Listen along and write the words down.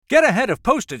Get ahead of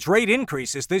postage rate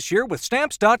increases this year with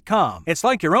Stamps.com. It's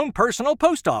like your own personal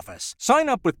post office. Sign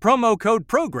up with promo code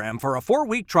PROGRAM for a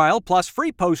 4-week trial plus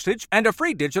free postage and a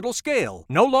free digital scale.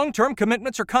 No long-term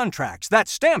commitments or contracts.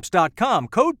 That's Stamps.com,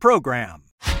 code PROGRAM.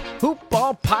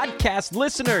 Hoopball podcast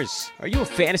listeners, are you a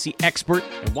fantasy expert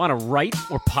and want to write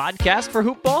or podcast for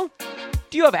Hoopball?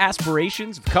 Do you have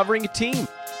aspirations of covering a team?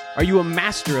 Are you a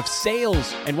master of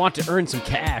sales and want to earn some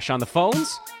cash on the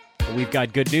phones? Well, we've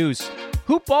got good news.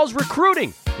 Hoopball's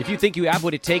recruiting. If you think you have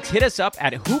what it takes, hit us up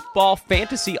at Hoopball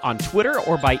Fantasy on Twitter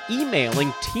or by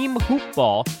emailing Team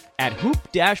Hoopball at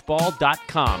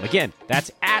hoop-ball.com. Again,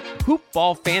 that's at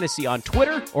Hoopball Fantasy on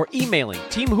Twitter or emailing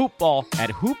Team Hoopball at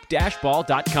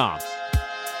hoop-ball.com.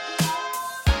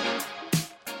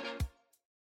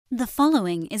 The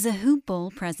following is a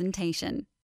Hoopball presentation.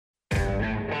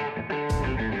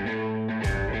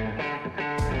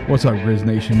 What's up, Grizz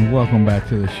Nation? Welcome back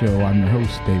to the show. I'm your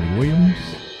host, David Williams.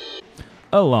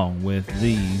 Along with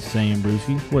the same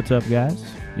Brewski. What's up, guys?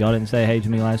 Y'all didn't say hey to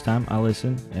me last time. I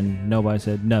listened, and nobody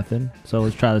said nothing. So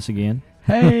let's try this again.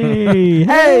 Hey,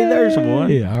 hey, there's one.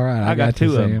 Yeah, all right, I got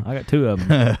two of them. I got two of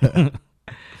them.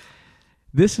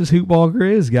 This is Hoopball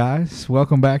Grizz, guys.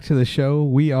 Welcome back to the show.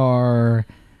 We are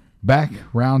back,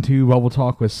 round 2, Bubble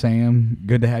Talk with Sam.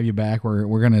 Good to have you back. We're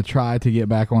going to try to get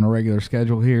back on a regular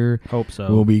schedule here. Hope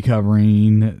so. We'll be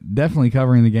definitely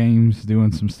covering the games,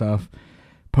 doing some stuff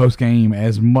post-game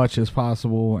as much as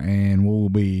possible, and we'll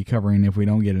be covering, if we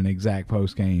don't get an exact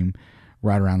post-game,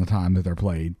 right around the time that they're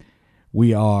played.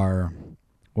 We are,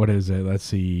 what is it? Let's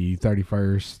see,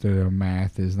 31st,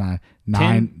 math is not,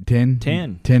 10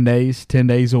 days, 10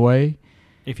 days away.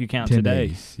 If you count 10 today.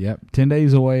 days. Yep. 10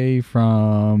 days away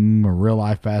from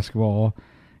real-life basketball.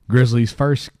 Grizzlies'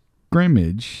 first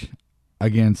scrimmage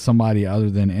against somebody other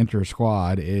than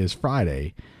inter-squad is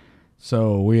Friday.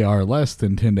 So we are less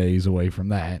than 10 days away from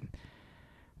that.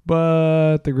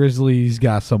 But the Grizzlies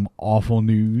got some awful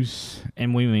news.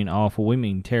 And we mean awful. We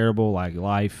mean terrible, like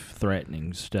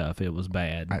life-threatening stuff. It was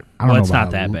bad. I don't know it's about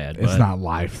not that bad. It's not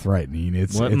life-threatening.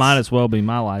 It might as well be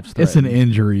my life's It's an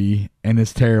injury, and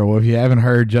it's terrible. If you haven't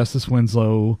heard, Justice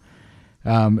Winslow,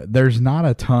 there's not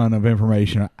a ton of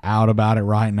information out about it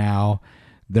right now.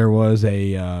 There was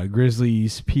a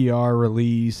Grizzlies PR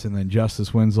release, and then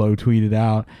Justice Winslow tweeted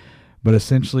out. But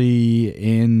essentially,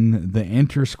 in the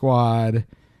inter-squad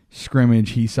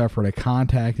scrimmage, he suffered a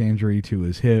contact injury to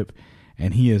his hip,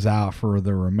 and he is out for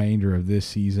the remainder of this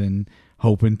season,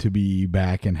 hoping to be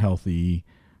back and healthy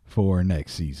for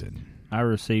next season. I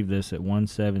received this at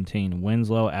 1:17.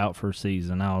 Winslow out for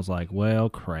season. I was like, well,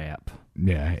 crap.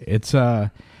 Yeah, it's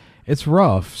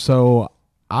rough. So,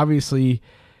 obviously,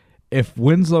 if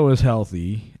Winslow is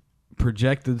healthy,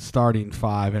 projected starting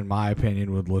 5, in my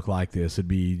opinion, would look like this. It'd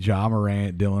be Ja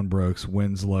Morant, Dylan Brooks,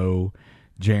 Winslow,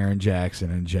 Jaren Jackson,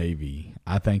 and JV.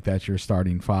 I think that's your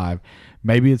starting 5.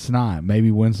 Maybe it's not. Maybe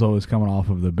Winslow is coming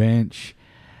off of the bench.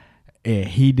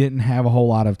 He didn't have a whole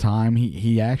lot of time.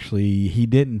 He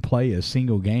didn't play a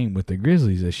single game with the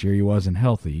Grizzlies this year. He wasn't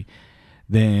healthy.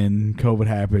 Then COVID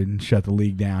happened, shut the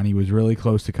league down. He was really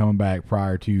close to coming back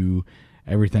prior to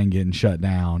everything getting shut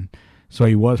down. So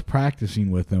he was practicing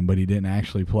with them, but he didn't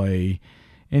actually play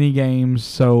any games.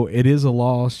 So it is a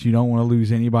loss. You don't want to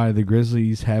lose anybody. The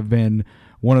Grizzlies have been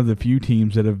one of the few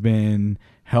teams that have been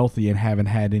healthy and haven't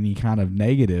had any kind of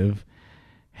negative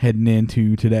heading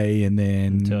into today, and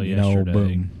then until yesterday.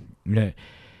 Boom. Yeah.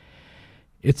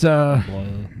 It's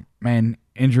man,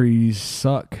 injuries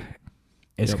suck.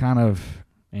 It's kind of,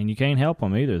 and you can't help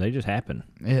them either. They just happen.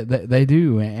 They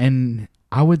do, and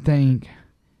I would think,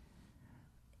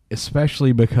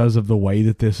 especially because of the way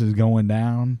that this is going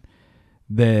down,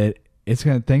 that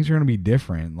things are gonna be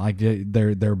different. Like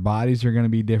their bodies are gonna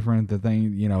be different. The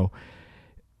thing,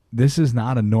 this is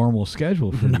not a normal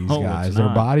schedule for these guys.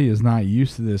 Their body is not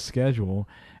used to this schedule.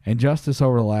 And Justice,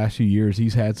 over the last few years,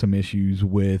 he's had some issues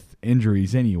with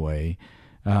injuries anyway.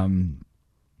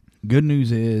 Good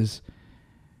news is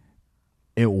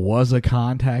it was a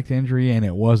contact injury, and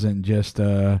it wasn't just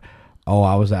I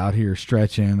was out here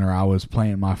stretching or I was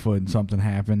planting my foot and something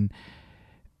happened.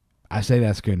 I say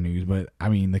that's good news, but, I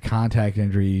mean, the contact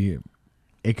injury,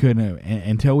 it couldn't have,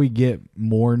 until we get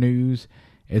more news,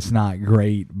 it's not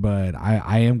great, but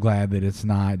I am glad that it's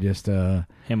not just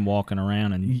him walking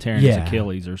around and tearing his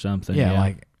Achilles or something. Yeah,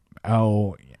 like,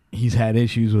 he's had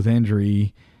issues with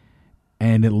injury,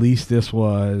 and at least this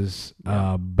was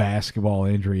a basketball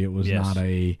injury. It was not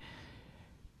a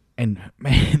And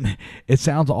man, it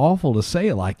sounds awful to say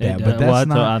it like that, but that's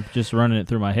not. I'm just running it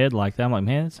through my head like that. I'm like,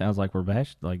 man, it sounds like we're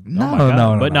bashed. Like, no, oh my God.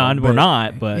 no, but no, we're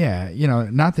not. But yeah,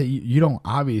 not that you don't.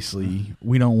 Obviously,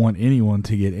 we don't want anyone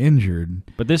to get injured.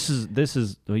 But this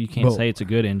is. Well, you can't say it's a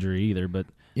good injury either. But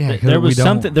yeah, there was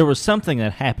something. There was something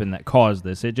that happened that caused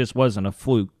this. It just wasn't a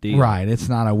fluke deal. Right. It's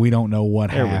not a. We don't know what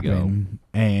there happened,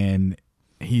 and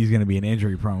he's going to be an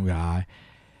injury-prone guy.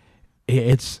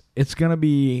 It's going to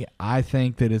be. I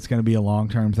think that it's going to be a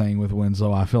long-term thing with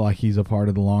Winslow. I feel like he's a part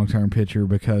of the long-term picture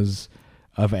because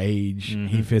of age. Mm-hmm.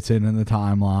 He fits in the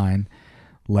timeline.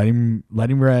 Let him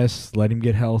rest. Let him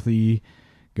get healthy.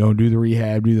 Go and do the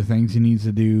rehab. Do the things he needs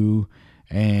to do.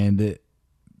 And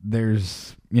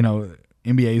there's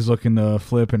NBA's looking to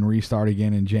flip and restart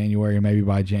again in January. Maybe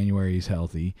by January he's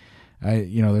healthy.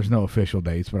 There's no official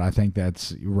dates, but I think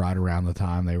that's right around the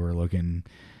time they were looking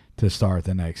to start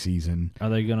the next season. Are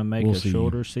they going to make We'll a see.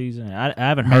 shorter season? I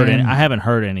haven't heard any. I haven't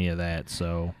heard any of that.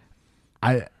 So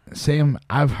Sam,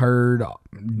 I've heard about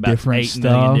different 8 stuff,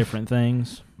 million different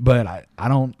things. but I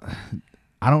don't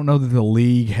know that the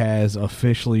league has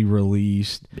officially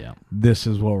released. Yeah, this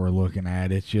is what we're looking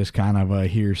at. It's just kind of a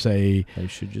hearsay. they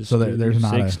should just So do there's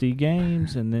not 60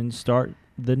 games and then start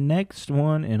the next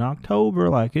one in October,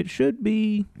 like it should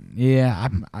be. Yeah,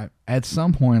 I at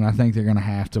some point I think they're going to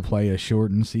have to play a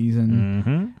shortened season.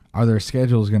 Mm-hmm. Are their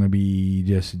schedules going to be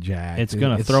just jacked? It's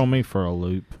going to throw me for a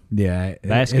loop. Yeah,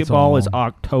 Basketball is it's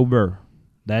October.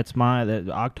 That's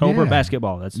October Yeah.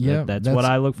 Basketball. That's That's what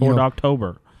I look forward to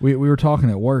October. We were talking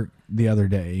at work the other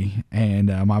day, and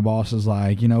my boss is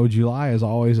like, July is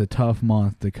always a tough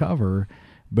month to cover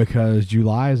because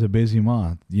July is a busy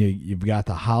month. You've got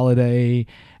the holiday,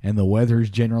 and the weather's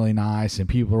generally nice, and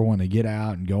people are wanting to get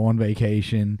out and go on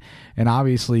vacation. And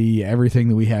obviously, everything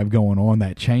that we have going on,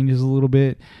 that changes a little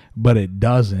bit, but it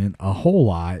doesn't a whole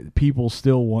lot. People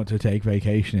still want to take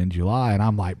vacation in July, and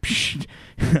I'm like, psh,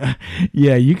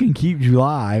 yeah, you can keep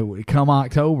July. Come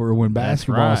October when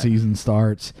basketball right. season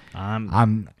starts.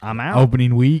 I'm out.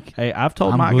 Opening week. Hey, I've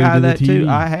told I'm my glued guy to the that too. TV.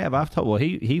 I have. I've told. Well,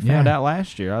 he found out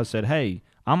last year. I said, hey,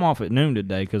 I'm off at noon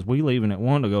today because we leaving at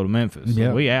 1 to go to Memphis.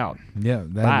 Yeah. We out. Yeah,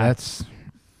 that's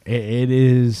it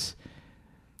is.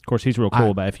 Of course, he's real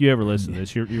cool about it. If you ever listen to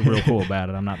this, you're real cool about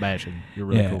it. I'm not bashing. You're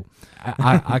really cool.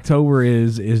 October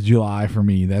is July for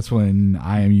me. That's when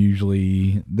I am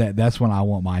usually that's when I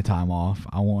want my time off.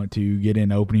 I want to get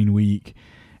in opening week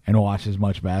and watch as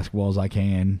much basketball as I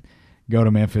can. Go to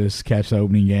Memphis, catch the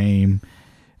opening game.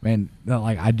 Man,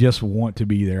 I just want to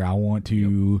be there. I want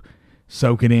to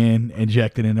soak it in,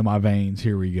 inject it into my veins.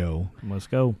 Here we go. Let's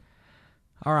go.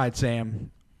 All right,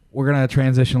 Sam. We're gonna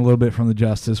transition a little bit from the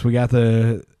Justice. We got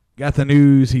the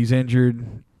news. He's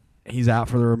injured. He's out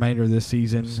for the remainder of this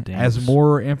season. Stinks. As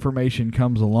more information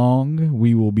comes along,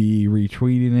 we will be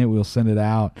retweeting it. We'll send it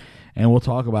out, and we'll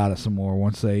talk about it some more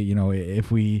once they, if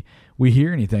we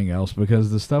hear anything else.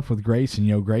 Because the stuff with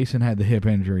Grayson, Grayson had the hip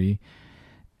injury,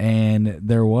 and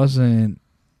there wasn't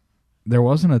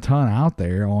a ton out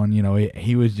there on.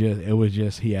 He was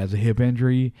just he has a hip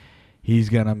injury. He's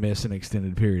gonna miss an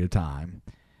extended period of time.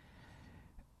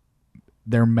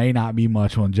 There may not be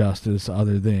much on Justice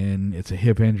other than it's a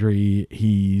hip injury.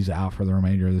 He's out for the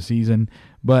remainder of the season.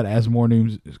 But as more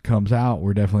news comes out,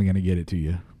 we're definitely going to get it to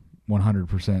you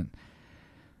 100%.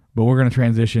 But we're going to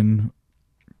transition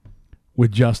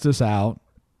with Justice out.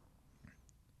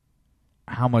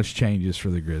 How much changes for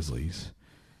the Grizzlies?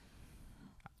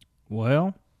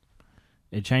 Well,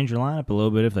 it changed your lineup a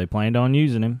little bit if they planned on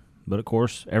using him. But, of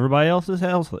course, everybody else is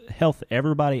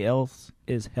Everybody else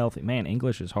is healthy. Man,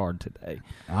 English is hard today.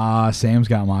 Sam's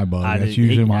got my bug. That's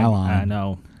usually my line.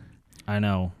 I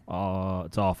know.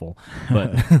 It's awful.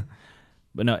 But,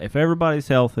 but no, if everybody's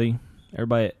healthy,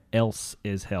 everybody else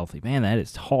is healthy. Man, that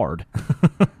is hard.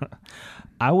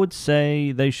 I would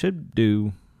say they should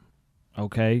do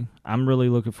okay. I'm really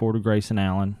looking forward to Grayson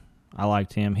Allen. I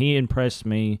liked him. He impressed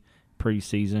me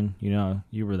preseason.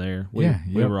 You were there. We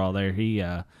were all there.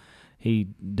 He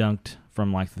dunked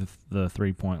from the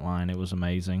 3-point line. It was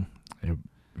amazing.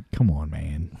 Come on,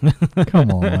 man.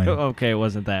 Come on. Okay, it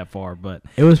wasn't that far, but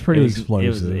it was pretty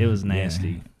explosive. It was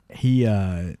nasty.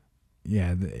 Yeah.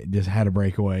 He just had a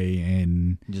breakaway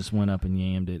and just went up and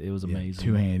yammed it. It was amazing.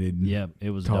 Two-handed. Yep, it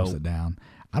was tossed dope. it down.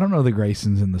 I don't know that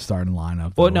Grayson's in the starting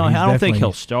lineup. Well, no, I don't think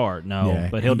he'll start. No,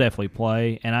 but he'll definitely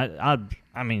play. And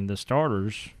I mean, the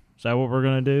starters. Is that what we're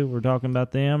gonna do? We're talking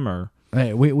about them, or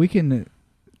hey, we can.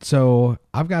 So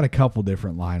I've got a couple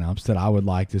different lineups that I would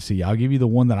like to see. I'll give you the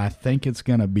one that I think it's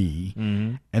going to be,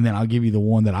 mm-hmm. and then I'll give you the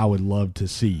one that I would love to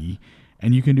see,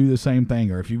 and you can do the same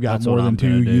thing. Or if you've got That's more what than I'm two,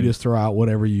 gonna do. you just throw out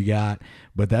whatever you got.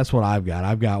 But that's what I've got.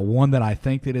 I've got one that I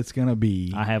think that it's going to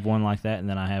be. I have one like that, and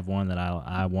then I have one that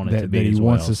I want it to that be he as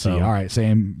wants well. to see. So, All right,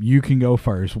 Sam, you can go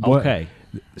first. okay.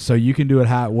 So you can do it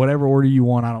whatever order you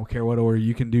want. I don't care what order.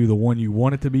 You can do the one you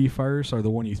want it to be first, or the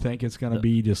one you think it's going to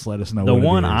be. Just let us know. The what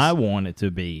one it is. I want it to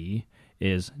be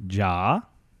is Ja,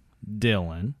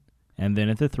 Dylan, and then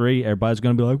at the 3, everybody's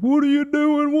going to be like, "What are you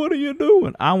doing? What are you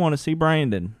doing?" I want to see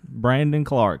Brandon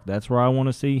Clark. That's where I want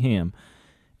to see him,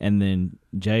 and then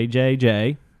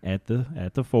JJJ at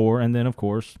the 4, and then of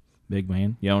course big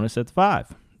man Jonas at the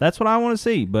 5. That's what I want to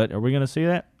see. But are we going to see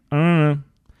that? I don't know.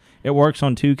 It works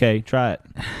on 2K. Try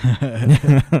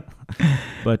it.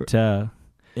 But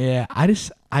yeah,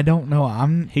 I don't know.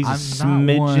 he's I'm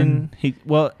a smidgen.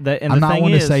 I'm not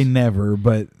one to say never,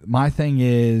 but my thing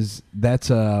is it's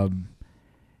a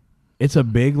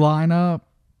big lineup,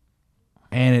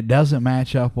 and it doesn't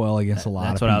match up well against a lot of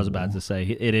people. That's what I was about to say.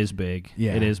 It is big.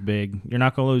 Yeah. It is big. You're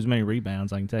not going to lose many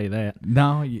rebounds, I can tell you that.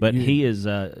 No, But he is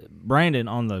Brandon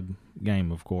on the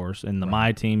game, of course. In the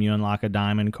My Team, you unlock a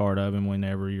diamond card of him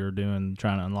whenever you're trying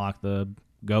to unlock the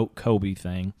GOAT Kobe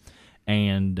thing.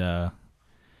 And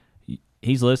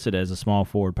he's listed as a small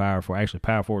forward, power forward. Actually,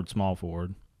 power forward, small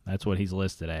forward. That's what he's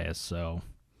listed as. So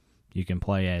you can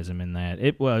play as him in that.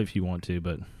 If you want to,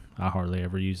 but I hardly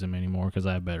ever use him anymore because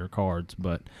I have better cards.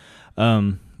 But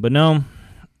no,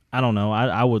 I don't know.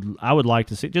 I would like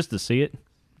to see just to see it,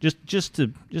 just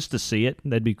to see it.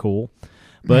 That'd be cool.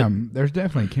 But yeah, there's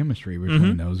definitely chemistry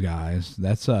between those guys.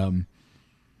 That's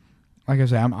like I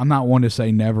say, I'm not one to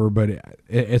say never, but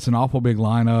it's an awful big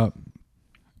lineup,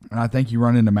 and I think you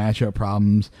run into matchup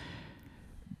problems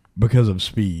because of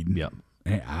speed. Yep.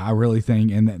 I really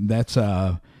think, and that's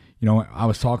I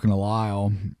was talking to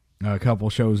Lyle a couple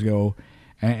shows ago,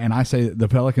 and I say that the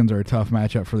Pelicans are a tough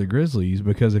matchup for the Grizzlies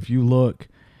because if you look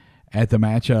at the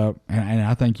matchup, and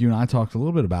I think you and I talked a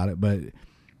little bit about it, but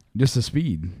just the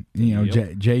speed,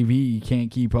 JV can't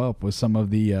keep up with some of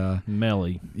the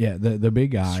Melly, the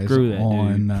big guys Screw that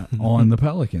on the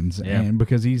Pelicans, Yeah. and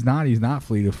because he's not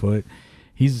fleet of foot,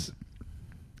 he's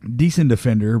decent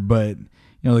defender, but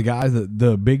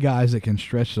the big guys that can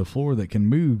stretch the floor, that can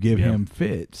move, give him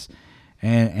fits,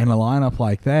 and a lineup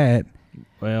like that.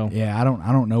 Well, yeah, I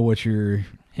don't know what you're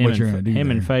going to do. Him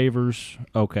there. in favors,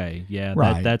 okay, yeah,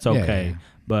 Right. that's okay. Yeah.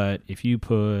 But if you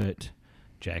put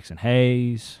Jackson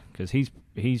Hayes, because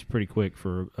he's pretty quick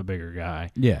for a bigger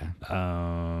guy. Yeah.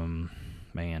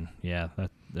 Man, yeah, that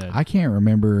I can't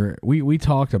remember. We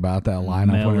talked about that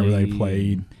lineup whenever they Melly.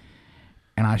 played,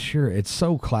 and it's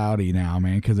so cloudy now,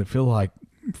 man, because it feels like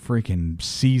freaking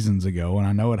seasons ago, and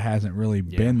I know it hasn't really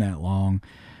been that long.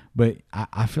 But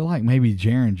I feel like maybe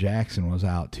Jaren Jackson was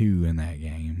out too in that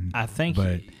game. I think.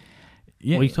 But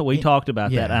we talked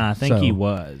about that, and I think he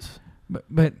was.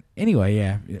 But anyway,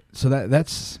 yeah. So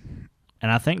that's. And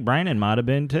I think Brandon might have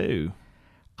been too.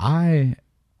 I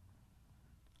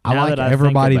Now like that I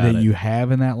everybody think about that it. you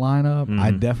have in that lineup.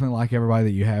 I Mhm. definitely like everybody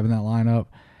that you have in that lineup.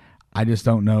 I just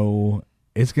don't know.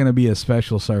 It's going to be a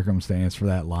special circumstance for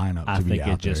that lineup I to be think out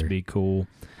it'd just there. be cool.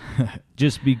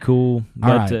 Just be cool. All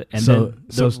But right, and so-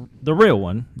 then the real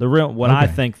one, what I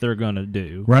Okay. think they're gonna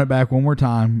do. Run it back one more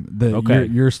time. Okay.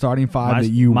 Your starting five My, that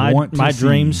you my, want to my see.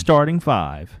 dream starting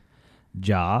 5: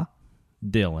 Ja,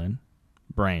 Dylan,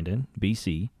 Brandon,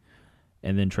 BC,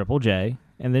 and then Triple J,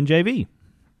 and then JV.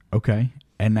 Okay.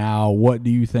 And now, what do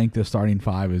you think the starting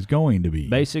 5 is going to be?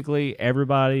 Basically,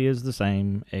 everybody is the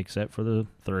same except for the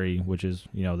 3, which is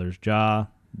there's Ja,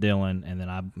 Dylan, and then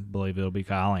I believe it'll be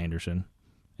Kyle Anderson,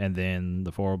 and then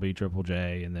the 4 will be Triple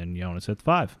J, and then Jonas at the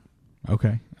 5.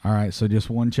 Okay. All right. So just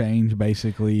one change,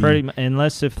 basically.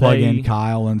 Unless if plug they in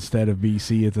Kyle instead of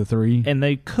BC at the 3. and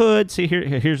they could see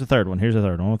here's the third one. Here's the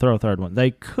third one. We'll throw a third one.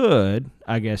 They could,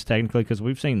 I guess, technically, because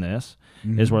we've seen this,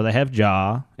 is where they have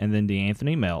Ja, and then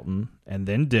DeAnthony Melton, and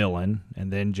then Dylan,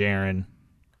 and then Jaren,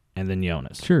 and then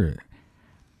Jonas. Sure.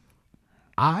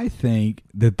 I think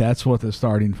that's what the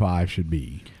starting 5 should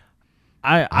be.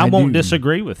 I won't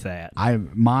disagree with that.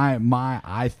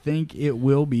 I think it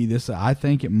will be this. I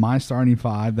think my starting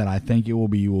 5 that I think it will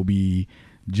be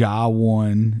Ja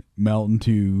 1, Melton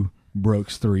 2,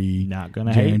 Brooks 3, Not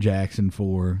gonna Jaren hate. Jackson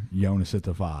 4, Jonas at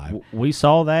the 5. We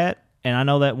saw that, and I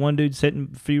know that one dude sitting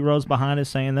a few rows behind us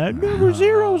saying that number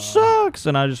 0 sucks,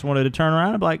 and I just wanted to turn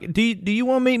around and be like, do you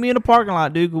want to meet me in a parking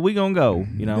lot, dude? 'Cause we gonna go,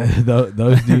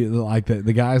 Those dudes, like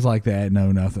the guys like that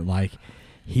know nothing. Like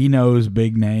he knows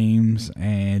big names,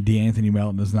 and DeAnthony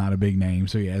Melton is not a big name,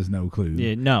 so he has no clue.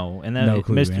 Yeah, no, and that No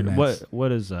clue, Mr. man,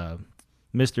 What is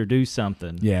Mr. Do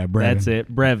Something? Yeah, Brevin. That's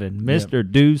it, Brevin. Mr.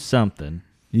 Do Something.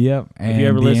 Yep. And If you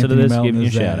ever listen to DeAnthony this, Melton give me a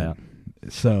is shout that. out.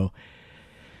 So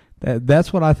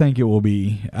that's what I think it will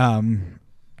be.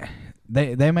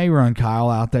 They may run Kyle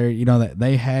out there. You know, that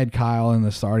they had Kyle in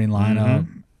the starting lineup.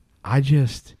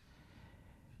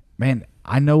 Man,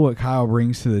 I know what Kyle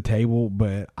brings to the table,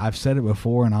 but I've said it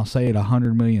before, and I'll say it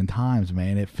 100 million times,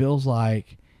 man. It feels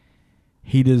like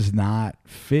he does not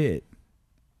fit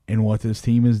in what this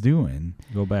team is doing.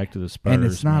 Go back to the Spurs, and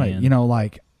it's not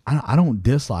man. I don't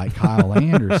dislike Kyle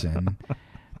Anderson,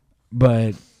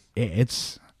 but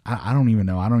I don't even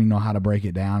know. I don't even know how to break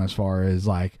it down as far as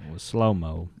like with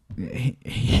slow-mo.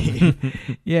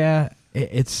 Yeah,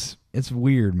 it's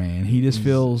weird, man. He just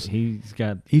feels he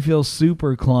feels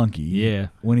super clunky. Yeah,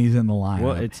 when he's in the lineup.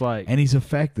 Well, it's like, and he's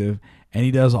effective, and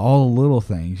he does all the little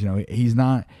things. You know, he's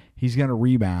gonna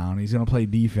rebound. He's gonna play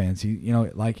defense.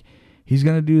 He's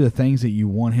gonna do the things that you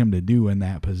want him to do in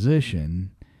that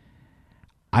position.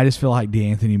 I just feel like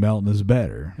DeAnthony Melton is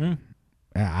better.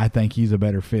 I think he's a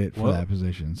better fit for that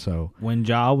position. So when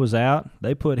Ja was out,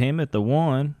 they put him at the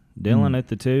 1, Dillon at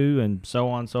the 2, and so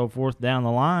on and so forth down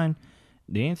the line.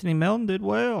 DeAnthony Melton did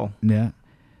well. Yeah.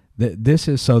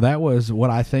 That was what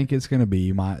I think it's going to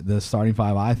be. The starting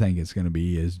 5 I think it's going to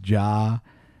be is Ja,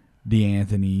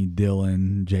 DeAnthony,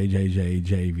 Dillon, JJJ,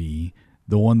 JV.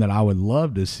 The one that I would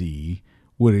love to see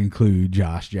would include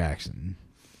Josh Jackson.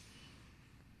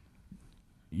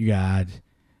 You got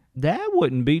that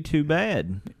wouldn't be too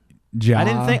bad.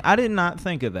 Ja, I did not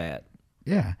think of that.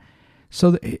 Yeah.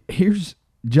 So here's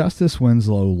Justice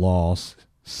Winslow loss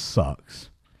sucks.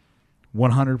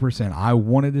 100%. I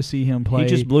wanted to see him play. He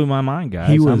just blew my mind,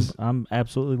 guys. I'm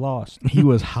absolutely lost. He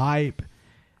was hype.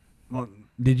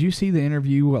 Did you see the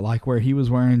interview where he was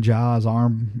wearing Ja's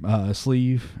arm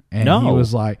sleeve? And no. He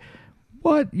was like,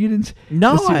 what? You didn't?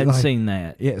 No, I hadn't seen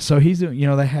that. Yeah, so he's,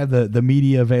 they had the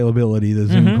media availability, the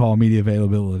Zoom call media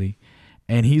availability,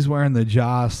 and he's wearing the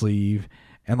Ja sleeve.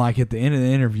 And at the end of the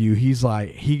interview, he's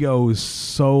he goes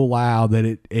so loud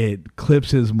that it clips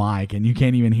his mic, and you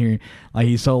can't even hear him.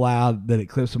 He's so loud that it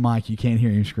clips the mic, you can't hear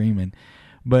him screaming.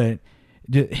 But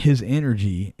his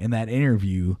energy in that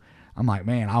interview, I'm like,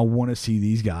 man, I want to see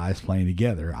these guys playing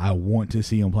together. I want to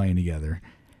see them playing together.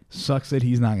 Sucks that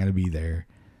he's not going to be there.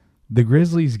 The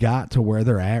Grizzlies got to where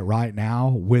they're at right now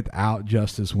without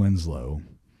Justice Winslow.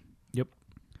 Yep.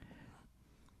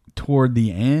 Toward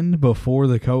the end, before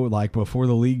the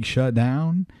league shut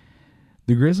down,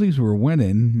 the Grizzlies were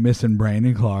winning, missing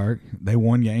Brandon Clark. They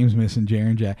won games missing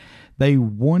Jaren Jack. They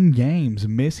won games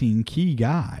missing key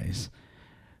guys.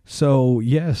 So,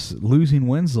 yes, losing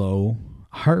Winslow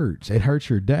hurts. It hurts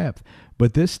your depth.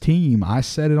 But this team, I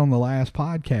said it on the last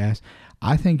podcast,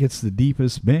 I think it's the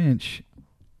deepest bench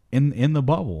in the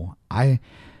bubble.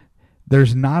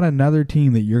 There's not another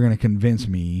team that you're going to convince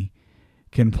me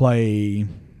can play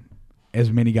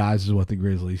as many guys as what the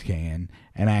Grizzlies can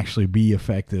and actually be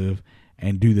effective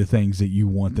and do the things that you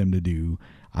want them to do.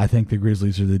 I think the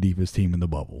Grizzlies are the deepest team in the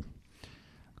bubble.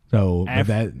 So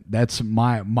that's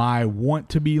my want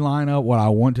to be lineup, what I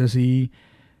want to see.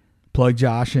 Plug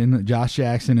Josh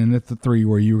Jackson in at the 3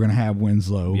 where you were going to have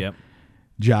Winslow. Yep.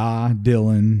 Ja,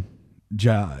 Dillon,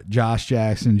 Josh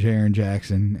Jackson, Jaren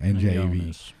Jackson, and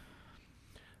JV.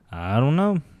 I don't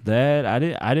know. That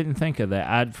I didn't think of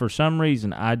that. For some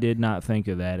reason I did not think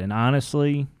of that. And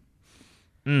honestly,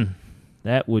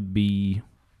 that would be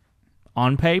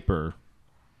on paper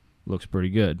looks pretty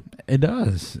good. It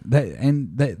does.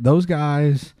 Those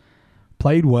guys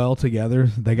played well together.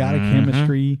 They got a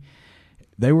chemistry.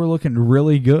 They were looking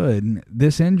really good.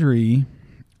 This injury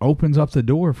opens up the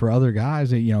door for other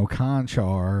guys that,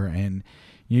 Conchar, and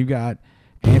you've got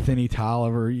Anthony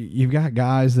Tolliver. You've got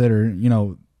guys that are,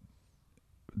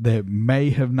 that may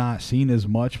have not seen as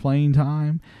much playing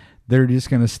time. They're just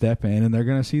going to step in and they're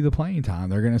going to see the playing time.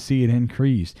 They're going to see it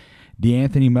increase.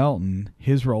 DeAnthony Melton,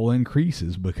 his role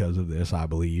increases because of this, I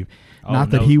believe.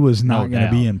 Not that he was not going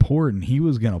to be important. He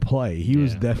was going to play. He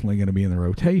was definitely going to be in the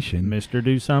rotation. Mr.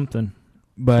 Do Something.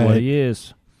 But that's what he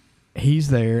is. He's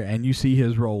there, and you see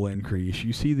his role increase.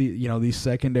 You see these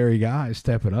secondary guys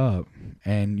step it up,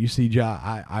 and you see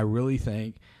I really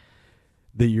think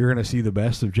that you're going to see the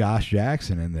best of Josh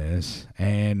Jackson in this,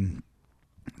 and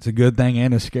it's a good thing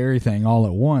and a scary thing all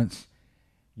at once.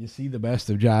 You see the best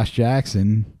of Josh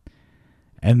Jackson,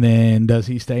 and then does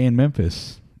he stay in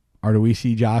Memphis, or do we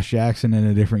see Josh Jackson in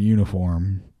a different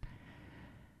uniform?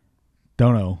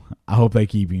 Don't know. I hope they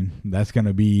keep him. That's going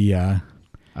to be.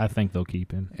 I think they'll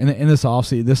keep him. And in this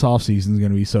offseason is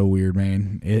going to be so weird,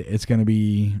 man. It's going to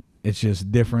be. It's just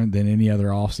different than any other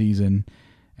offseason.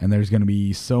 And there's going to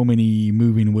be so many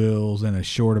moving wheels in a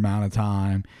short amount of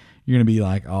time. You're going to be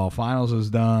like, oh, finals is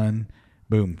done.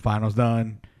 Boom, finals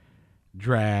done.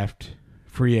 Draft,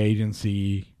 free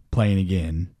agency, playing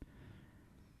again.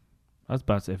 I was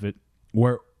about to say if it.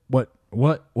 What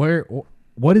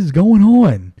is going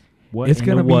on? It's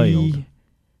going to be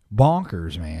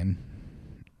bonkers, man.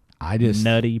 I just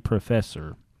nutty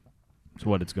professor. Is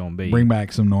what it's going to be. Bring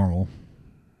back some normal.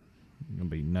 It's going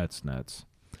to be nuts.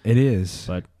 It is.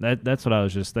 But that's what I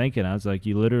was just thinking. I was like,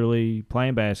 you literally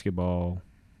playing basketball.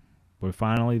 We're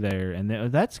finally there,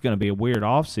 and that's going to be a weird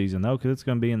off season though, because it's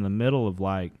going to be in the middle of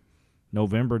like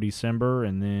November, December,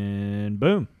 and then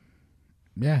boom.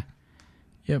 Yeah.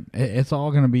 Yep. It's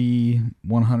all going to be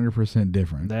 100%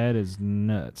 different. That is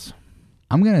nuts.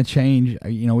 I'm going to change.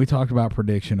 We talked about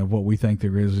prediction of what we think the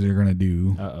Grizzlies are going to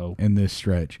do in this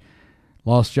stretch.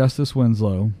 Lost Justice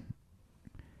Winslow,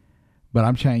 but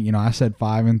I'm changing. I said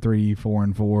 5-3,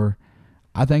 4-4.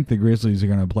 I think the Grizzlies are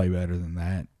going to play better than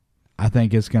that. I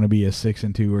think it's going to be a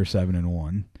 6-2 or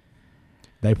 7-1.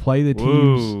 They play the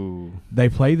teams. Whoa. They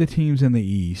play the teams in the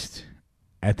East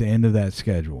at the end of that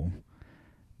schedule.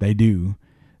 They do.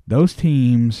 Those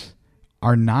teams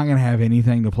are not going to have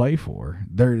anything to play for.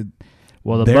 The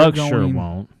Bucks sure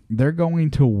won't. They're going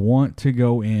to want to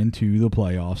go into the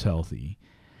playoffs healthy.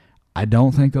 I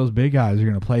don't think those big guys are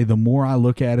going to play. The more I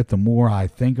look at it, the more I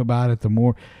think about it, the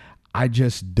more I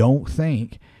just don't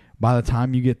think by the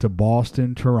time you get to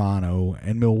Boston, Toronto,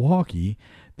 and Milwaukee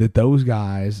that those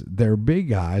guys, their big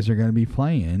guys, are going to be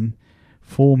playing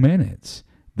full minutes.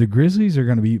 The Grizzlies are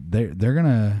going to be they're going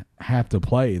to have to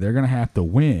play. They're going to have to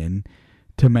win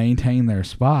to maintain their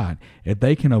spot. If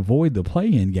they can avoid the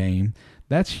play-in game,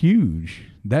 that's huge.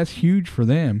 That's huge for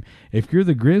them. If you're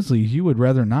the Grizzlies, you would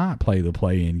rather not play the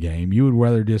play-in game. You would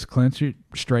rather just clinch it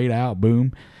straight out,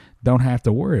 boom, don't have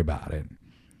to worry about it.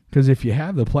 Because if you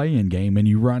have the play-in game and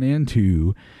you run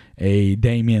into a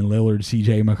Damian Lillard,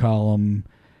 C.J. McCollum,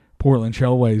 Portland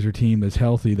Trailblazer team that's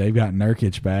healthy, they've got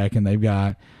Nurkic back and they've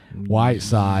got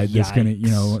Whiteside that's going to,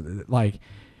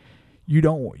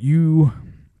 you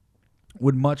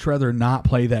would much rather not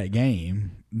play that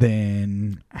game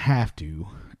than have to.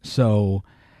 So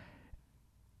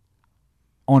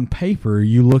on paper,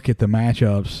 you look at the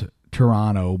matchups,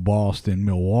 Toronto, Boston,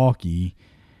 Milwaukee,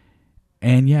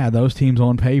 and yeah, those teams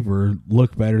on paper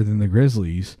look better than the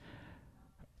Grizzlies.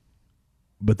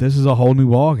 But this is a whole new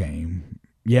ball game.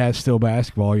 Yeah, it's still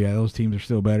basketball. Yeah, those teams are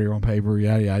still better on paper.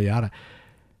 Yada, yada, yada.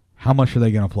 How much are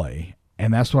they going to play?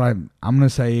 And that's what I'm going to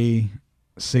say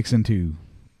 6-2.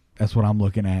 That's what I'm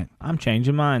looking at. I'm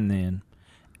changing mine then.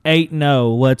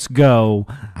 8-0. Let's go.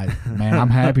 I'm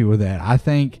happy with that. I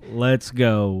think let's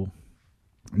go.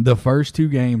 The first two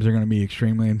games are going to be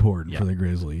extremely important for the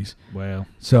Grizzlies. Well,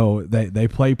 so they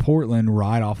play Portland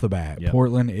right off the bat. Yep.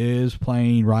 Portland is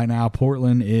playing right now.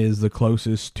 Portland is the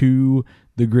closest to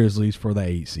the Grizzlies for the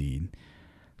 8 seed.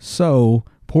 So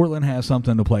Portland has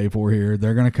something to play for here.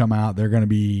 They're going to come out. They're going to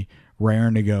be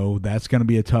raring to go. That's going to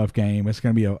be a tough game. It's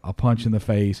going to be a punch in the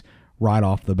face right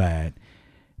off the bat.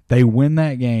 They win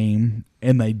that game,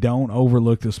 and they don't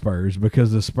overlook the Spurs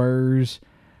because the Spurs,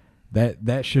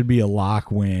 that should be a lock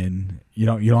win. You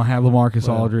don't have LaMarcus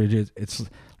Aldridge. It's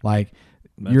like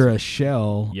you're a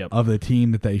shell of the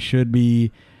team that they should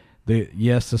be.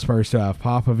 The Spurs still have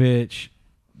Popovich,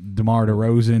 DeMar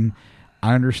DeRozan.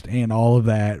 I understand all of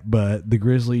that, but the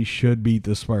Grizzlies should beat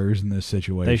the Spurs in this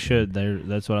situation. They should.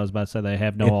 That's what I was about to say. They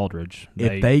have no Aldridge.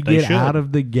 If they get out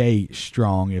of the gate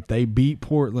strong, if they beat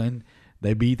Portland,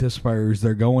 they beat the Spurs,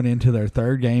 they're going into their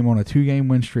third game on a 2-game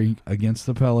win streak against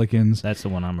the Pelicans. That's the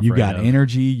one I'm afraid You got of.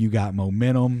 energy. You got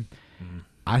momentum. Mm-hmm.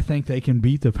 I think they can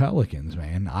beat the Pelicans,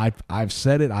 man. I've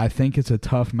said it. I think it's a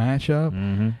tough matchup.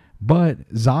 Mm-hmm. But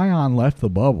Zion left the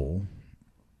bubble.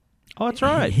 Oh, that's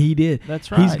right. He did.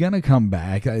 That's right. He's going to come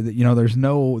back.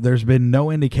 There's been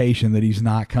no indication that he's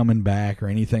not coming back or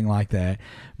anything like that.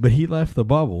 But he left the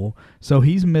bubble, so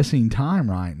he's missing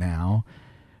time right now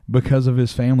because of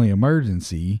his family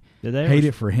emergency. Hate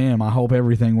it for him. I hope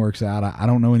everything works out. I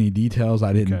don't know any details.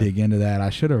 I didn't dig into that. I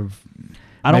should have.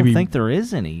 I don't think there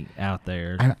is any out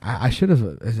there. I should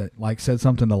have said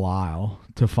something to Lyle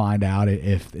to find out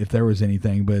if there was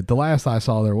anything. But the last I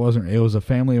saw, there wasn't. It was a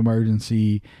family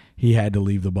emergency. He had to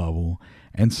leave the bubble.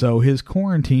 And so his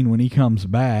quarantine when he comes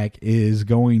back is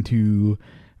going to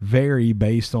vary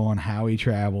based on how he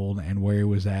traveled and where he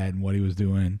was at and what he was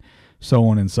doing, so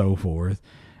on and so forth.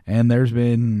 And there's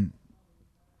been,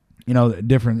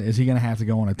 different. Is he going to have to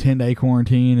go on a 10-day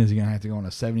quarantine? Is he going to have to go on a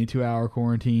 72-hour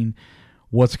quarantine?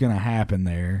 What's going to happen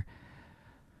there?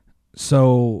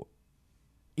 So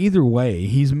either way,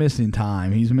 he's missing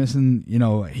time. He's missing,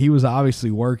 he was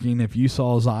obviously working. If you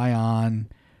saw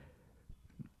Zion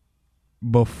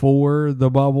before the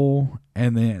bubble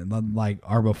and then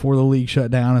or before the league shut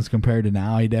down as compared to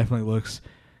now, he definitely looks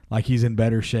like he's in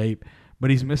better shape. But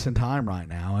he's missing time right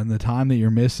now, and the time that you're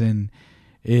missing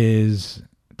is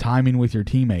timing with your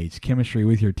teammates, chemistry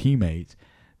with your teammates.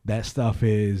 That stuff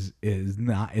is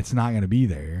not going to be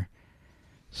there.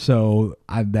 So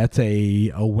that's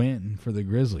a win for the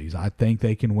Grizzlies. I think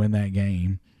they can win that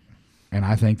game, and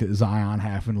I think that Zion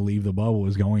having to leave the bubble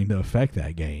is going to affect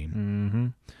that game. Mm-hmm.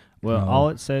 Well, all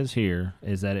it says here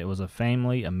is that it was a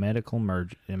medical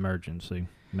emergency.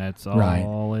 That's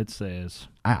all it says.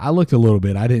 I looked a little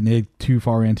bit. I didn't dig too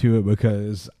far into it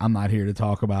because I'm not here to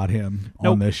talk about him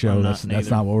on this show. That's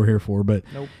not what we're here for. But,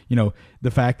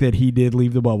 the fact that he did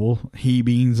leave the bubble, he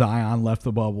being Zion left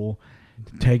the bubble,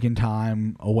 taking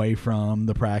time away from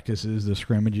the practices, the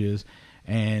scrimmages,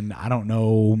 and I don't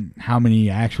know how many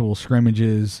actual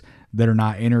scrimmages that are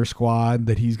not inter squad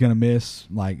that he's going to miss,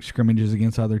 like scrimmages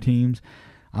against other teams.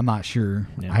 I'm not sure.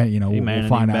 Yeah. We'll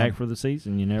find out. Back for the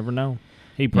season. You never know.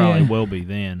 He probably will be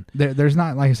then. There's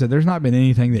not, like I said, there's not been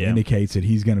anything that indicates that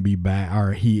he's going to be back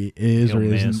or he is or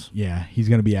isn't. Yeah, he's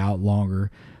going to be out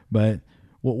longer, but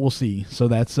we'll see. So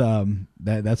that's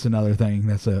that's another thing.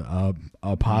 That's a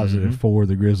positive for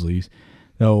the Grizzlies.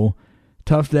 So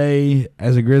tough day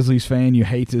as a Grizzlies fan. You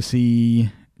hate to see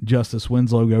Justice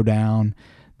Winslow go down.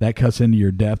 That cuts into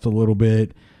your depth a little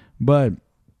bit, but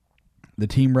the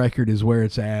team record is where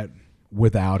it's at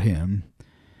without him.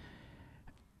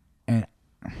 And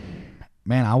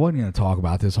man, I wasn't going to talk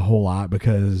about this a whole lot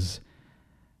because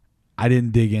I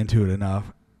didn't dig into it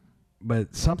enough.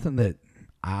 But something that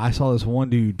I saw this one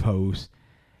dude post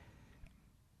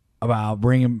about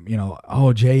bringing,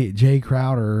 Jay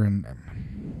Crowder,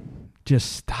 and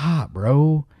just stop,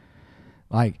 bro.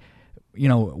 Like,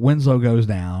 Winslow goes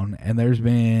down, and there's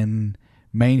been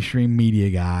mainstream media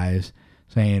guys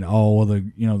saying, "Oh, well,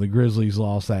 the Grizzlies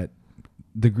lost that."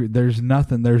 There's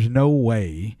no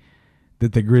way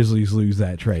that the Grizzlies lose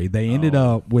that trade. They ended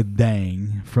up with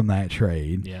Dang from that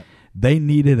trade. Yep. They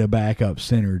needed a backup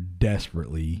center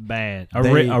desperately. Bad.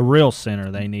 A real center.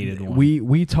 They needed one.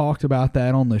 We talked about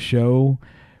that on the show.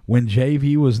 When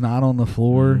JV was not on the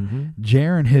floor,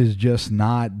 Jaren has just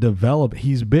not developed.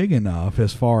 He's big enough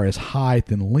as far as height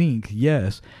and length,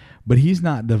 yes, but he's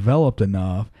not developed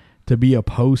enough to be a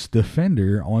post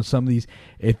defender on some of these.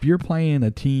 If you're playing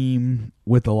a team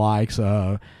with the likes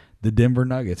of the Denver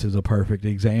Nuggets is a perfect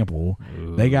example.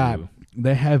 Ooh.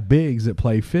 They have bigs that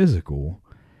play physical.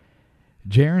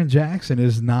 Jaren Jackson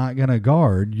is not going to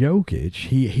guard Jokic.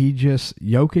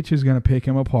 Jokic is going to pick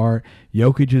him apart.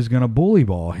 Jokic is going to bully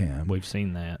ball him. We've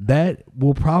seen that. That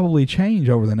will probably change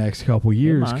over the next couple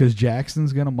years because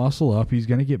Jackson's going to muscle up. He's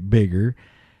going to get bigger.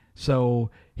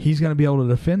 So he's going to be able to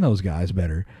defend those guys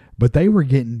better. But they were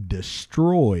getting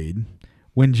destroyed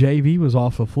when JV was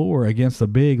off the floor against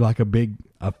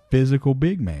a physical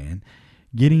big man.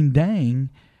 Getting Dang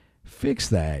fix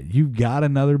that. You've got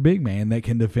another big man that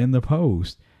can defend the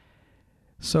post.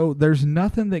 So there's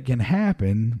nothing that can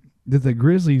happen that the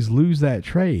Grizzlies lose that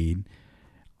trade.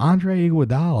 Andre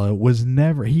Iguodala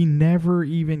never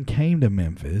even came to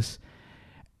Memphis.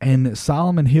 And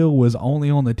Solomon Hill was only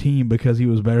on the team because he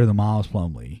was better than Miles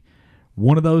Plumlee.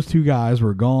 One of those two guys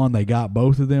were gone. They got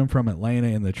both of them from Atlanta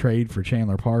in the trade for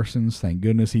Chandler Parsons. Thank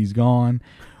goodness he's gone.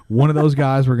 One of those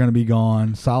guys were going to be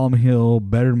gone. Solomon Hill,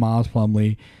 better than Miles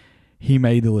Plumlee. He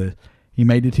made the list. He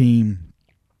made the team.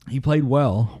 He played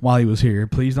well while he was here.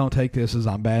 Please don't take this as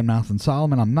I'm bad-mouthing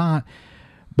Solomon. I'm not.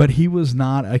 But he was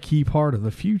not a key part of the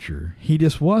future. He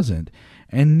just wasn't.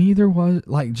 And neither was,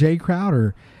 like, Jay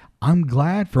Crowder. I'm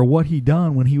glad for what he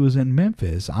done when he was in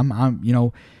Memphis.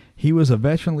 He was a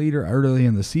veteran leader early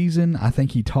in the season. I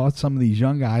think he taught some of these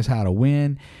young guys how to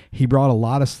win. He brought a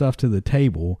lot of stuff to the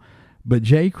table. But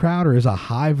Jay Crowder is a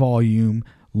high-volume,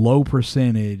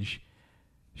 low-percentage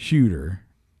shooter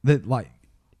that,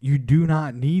 you do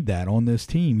not need that on this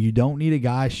team. You don't need a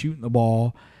guy shooting the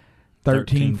ball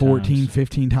 13, 14,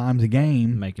 15 times a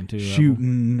game, making two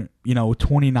shooting,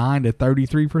 29 to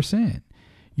 33%.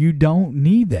 You don't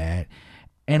need that.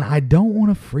 And I don't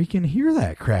want to freaking hear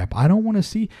that crap. I don't want to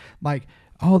see,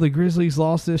 the Grizzlies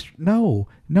lost this. No,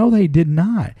 they did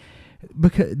not.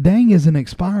 Because Dang is an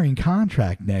expiring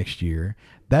contract next year.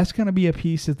 That's going to be a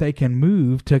piece that they can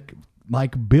move to,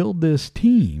 build this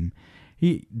team.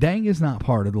 Dang is not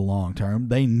part of the long term.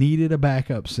 They needed a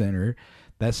backup center.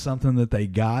 That's something that they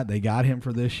got. They got him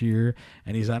for this year,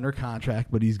 and he's under contract,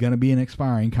 but he's going to be an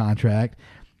expiring contract.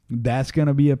 That's going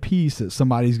to be a piece that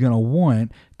somebody's going to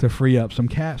want to free up some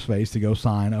cap space to go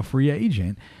sign a free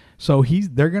agent. So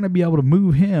they're going to be able to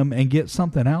move him and get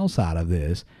something else out of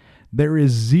this. There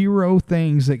is zero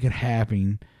things that could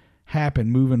happen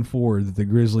happen moving forward that the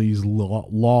Grizzlies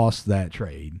lost that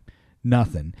trade?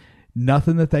 Nothing.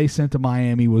 Nothing that they sent to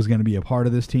Miami was going to be a part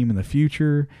of this team in the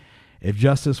future. If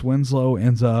Justice Winslow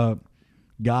ends up,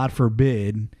 God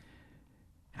forbid,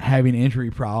 having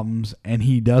injury problems and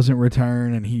he doesn't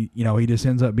return and he just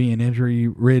ends up being injury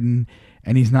ridden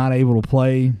and he's not able to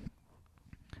play,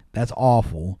 that's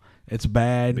awful. It's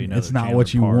bad. It's not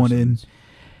what you wanted.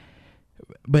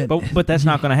 But that's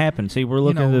not going to happen. See, we're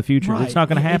looking into the future. Right. It's not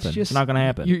going to happen. It's not going to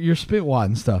happen. You're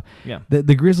spitwadding stuff. Yeah.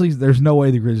 The Grizzlies, there's no way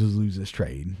the Grizzlies lose this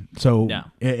trade. So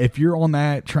if you're on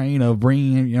that train of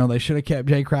bringing, they should have kept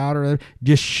Jay Crowder,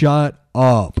 just shut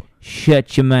up.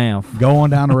 Shut your mouth. Go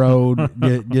on down the road.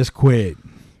 Just quit.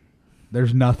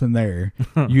 There's nothing there.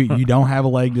 You don't have a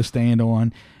leg to stand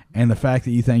on. And the fact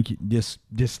that you think, just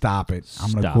stop it.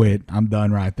 I'm going to quit. I'm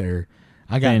done right there.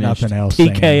 I got nothing else.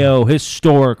 TKO,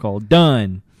 historical,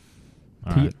 done.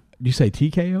 Did you say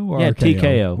TKO or RKO?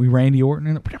 TKO. We Randy Orton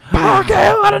in it.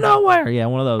 RKO out of nowhere. Yeah,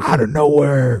 one of those. Out of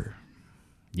nowhere.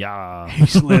 Yeah.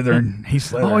 He's slithering.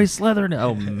 Oh, he's slithering.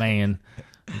 Oh, man.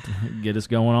 Get us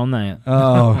going on that.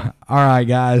 Oh, all right,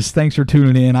 guys. Thanks for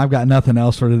tuning in. I've got nothing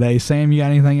else for today. Sam, you got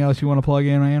anything else you want to plug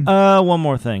in, man? One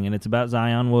more thing, and it's about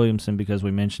Zion Williamson because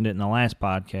we mentioned it in the last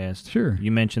podcast. Sure.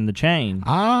 You mentioned the chain.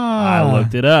 I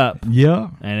looked it up. Yeah.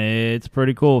 And it's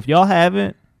pretty cool. If y'all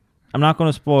haven't, I'm not going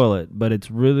to spoil it, but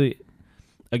it's really,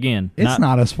 again, it's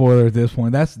not a spoiler at this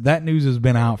point. That news has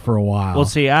been out for a while. Well,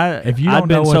 see, I've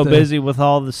been so busy with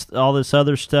all this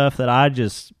other stuff that I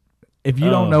just. If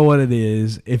you don't know what it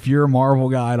is, if you're a Marvel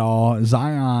guy at all,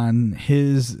 Zion,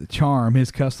 his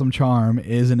custom charm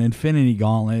is an infinity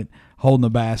gauntlet holding a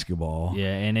basketball. Yeah,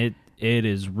 and it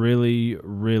is really,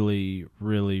 really,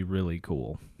 really, really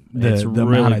cool. It's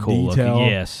really amount of cool detail. Looking.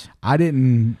 Yes. I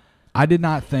did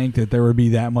not think that there would be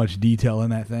that much detail in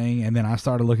that thing, and then I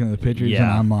started looking at the pictures, and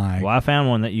I'm like... Well, I found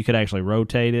one that you could actually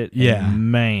rotate it. Yeah.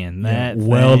 And man, that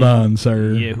well done,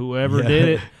 sir. Yeah, whoever did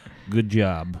it, good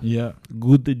job. Yeah.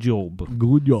 Good job.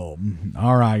 Good job.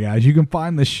 All right, guys. You can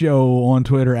find the show on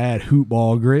Twitter at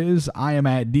HoopballGrizz. I am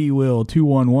at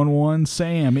DWill2111.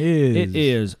 Sam is... It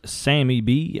is Sammy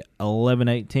B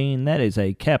 1118. That is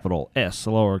a capital S,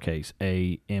 lowercase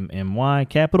A-M-M-Y,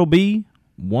 capital B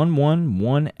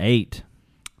 1118.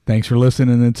 Thanks for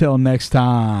listening. Until next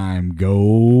time,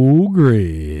 go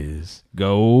Grizz.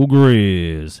 Go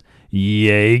Grizz.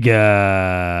 Jaeger.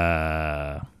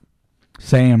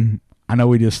 Sam, I know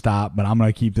we just stopped, but I'm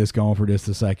going to keep this going for just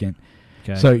a second.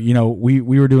 Okay. So, we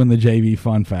were doing the JV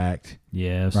fun fact.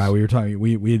 Yes. Right, we were talking,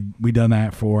 we done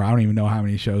that for, I don't even know how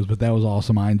many shows, but that was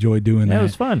awesome. I enjoyed doing that. It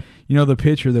was fun. The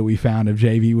picture that we found of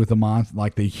JV with the monster,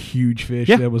 like the huge fish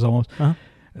that was almost,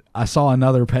 I saw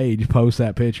another page post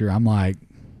that picture. I'm like,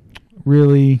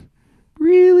 really?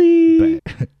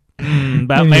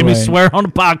 About made me swear on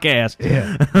the podcast.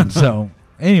 Yeah. So,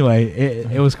 anyway,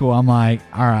 it was cool. I'm like,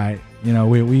 all right.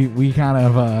 We kind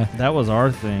of that was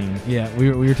our thing. Yeah, we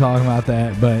were talking about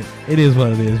that, but it is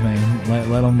what it is, man.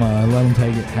 Let them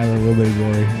take it, have a little bit of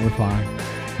glory. We're fine.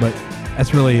 But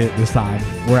that's really it this time.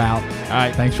 We're out. All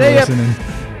right, thanks for listening.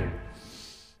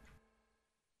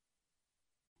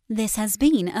 This has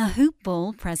been a Hoop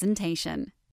Ball presentation.